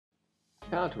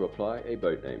How to apply a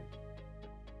boat name.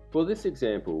 For this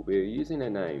example, we are using a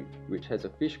name which has a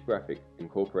fish graphic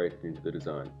incorporated into the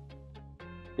design.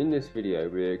 In this video,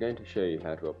 we are going to show you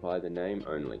how to apply the name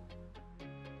only.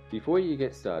 Before you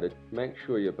get started, make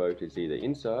sure your boat is either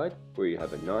inside or you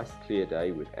have a nice clear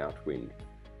day without wind.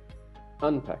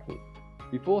 Unpacking.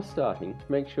 Before starting,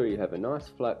 make sure you have a nice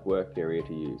flat work area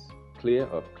to use, clear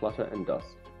of clutter and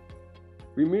dust.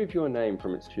 Remove your name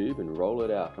from its tube and roll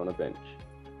it out on a bench.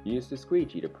 Use the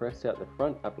squeegee to press out the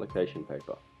front application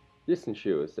paper. This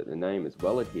ensures that the name is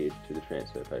well adhered to the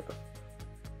transfer paper.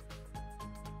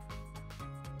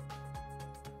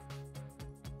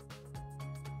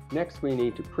 Next, we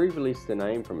need to pre-release the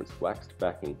name from its waxed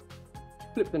backing.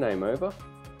 Flip the name over,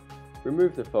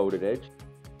 remove the folded edge,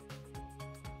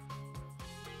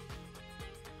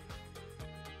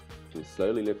 and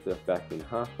slowly lift the backing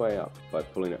halfway up by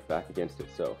pulling it back against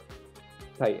itself.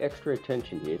 Pay extra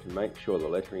attention here to make sure the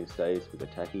lettering stays with the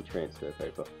tacky transfer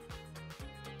paper.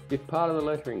 If part of the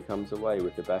lettering comes away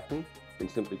with the backing, then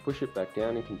simply push it back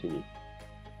down and continue.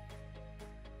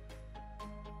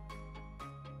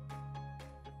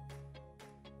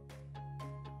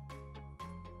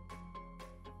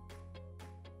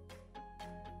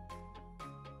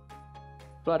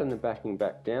 Flatten the backing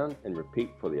back down and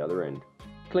repeat for the other end.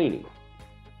 Cleaning.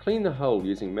 Clean the hull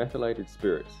using methylated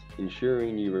spirits,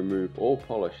 ensuring you remove all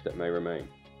polish that may remain.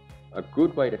 A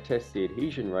good way to test the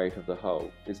adhesion rate of the hull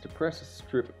is to press a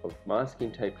strip of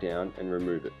masking tape down and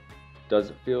remove it. Does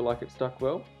it feel like it stuck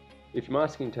well? If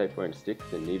masking tape won't stick,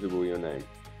 then neither will your name.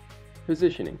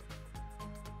 Positioning.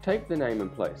 Tape the name in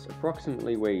place,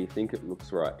 approximately where you think it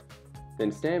looks right.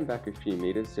 Then stand back a few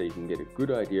meters so you can get a good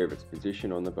idea of its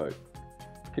position on the boat.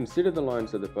 Consider the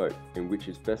lines of the boat and which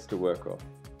is best to work off.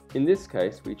 In this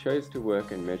case, we chose to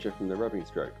work and measure from the rubbing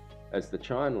stroke, as the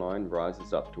chine line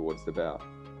rises up towards the bow.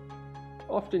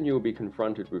 Often you will be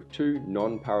confronted with two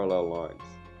non-parallel lines.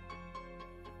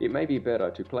 It may be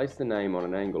better to place the name on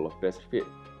an angle of best fit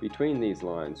between these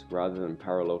lines rather than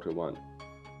parallel to one.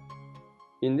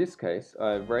 In this case,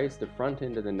 I have raised the front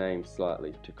end of the name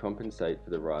slightly to compensate for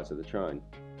the rise of the chine.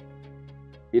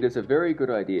 It is a very good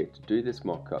idea to do this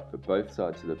mock-up for both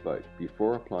sides of the boat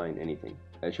before applying anything,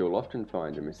 as you'll often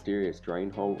find a mysterious drain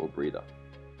hole or breather.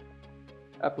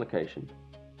 Application.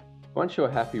 Once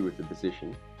you're happy with the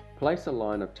position, place a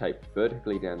line of tape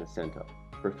vertically down the centre,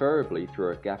 preferably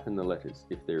through a gap in the letters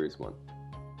if there is one.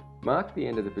 Mark the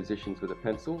end of the positions with a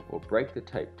pencil or break the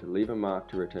tape to leave a mark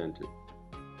to return to.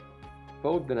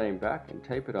 Fold the name back and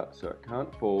tape it up so it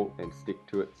can't fall and stick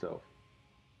to itself.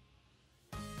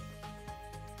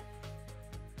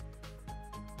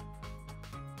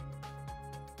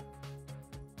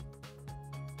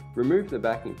 Remove the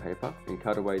backing paper and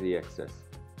cut away the excess.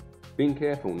 Being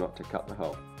careful not to cut the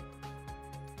hull.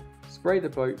 Spray the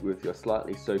boat with your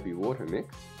slightly soapy water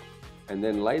mix and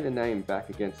then lay the name back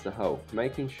against the hull,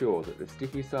 making sure that the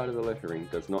sticky side of the lettering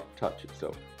does not touch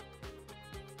itself.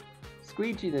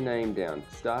 Squeegee the name down,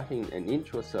 starting an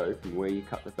inch or so from where you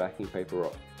cut the backing paper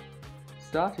off.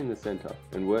 Start in the centre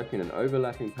and work in an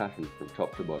overlapping pattern from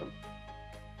top to bottom.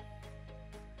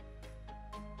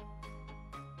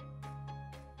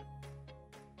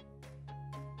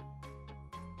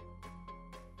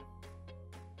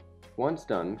 Once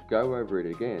done, go over it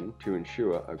again to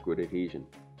ensure a good adhesion.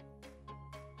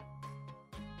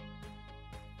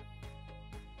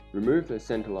 Remove the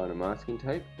centre line of masking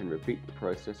tape and repeat the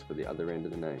process for the other end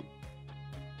of the name.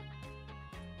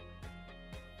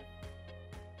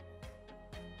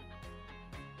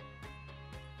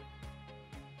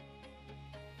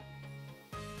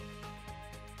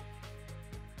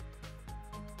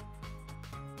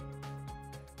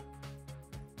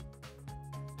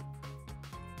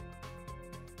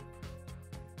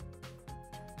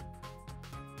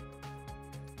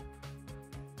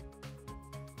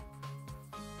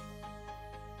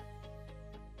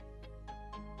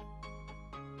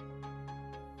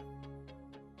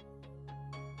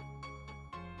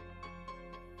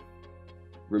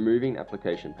 Removing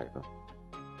application paper.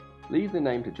 Leave the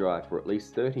name to dry for at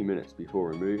least 30 minutes before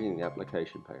removing the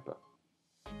application paper.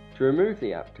 To remove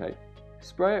the app tape,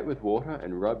 spray it with water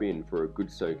and rub in for a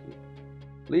good soaking.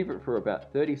 Leave it for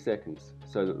about 30 seconds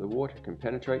so that the water can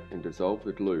penetrate and dissolve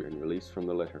the glue and release from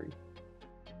the lettering.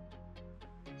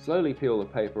 Slowly peel the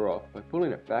paper off by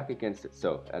pulling it back against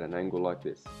itself at an angle like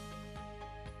this.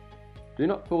 Do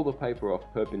not pull the paper off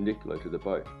perpendicular to the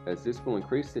boat, as this will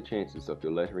increase the chances of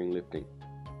your lettering lifting.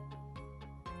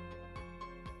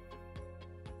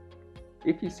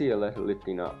 If you see a letter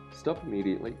lifting up, stop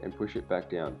immediately and push it back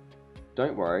down.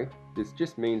 Don't worry, this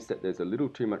just means that there's a little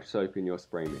too much soap in your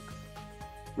spray mix.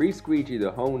 Re-squeegee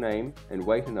the whole name and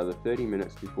wait another 30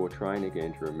 minutes before trying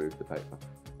again to remove the paper.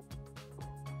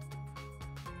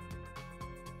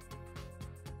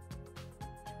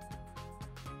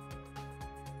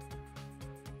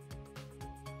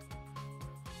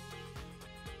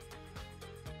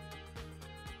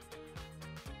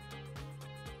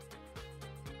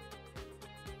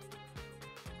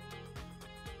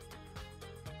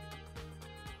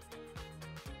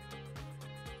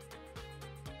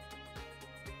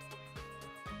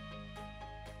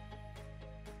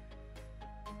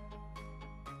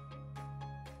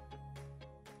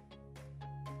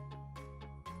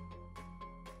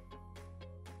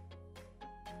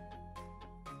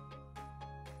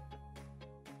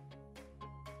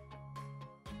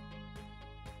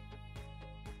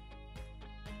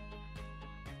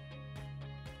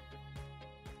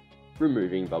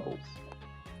 Removing bubbles.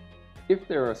 If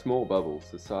there are small bubbles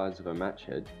the size of a match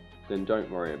head, then don't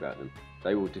worry about them.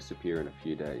 They will disappear in a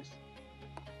few days.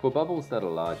 For bubbles that are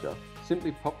larger,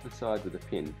 simply pop the side with a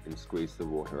pin and squeeze the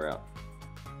water out.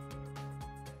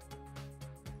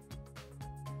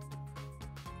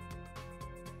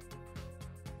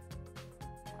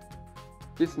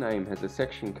 This name has a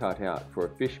section cut out for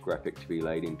a fish graphic to be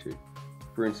laid into.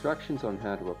 For instructions on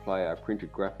how to apply our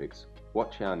printed graphics,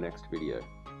 watch our next video.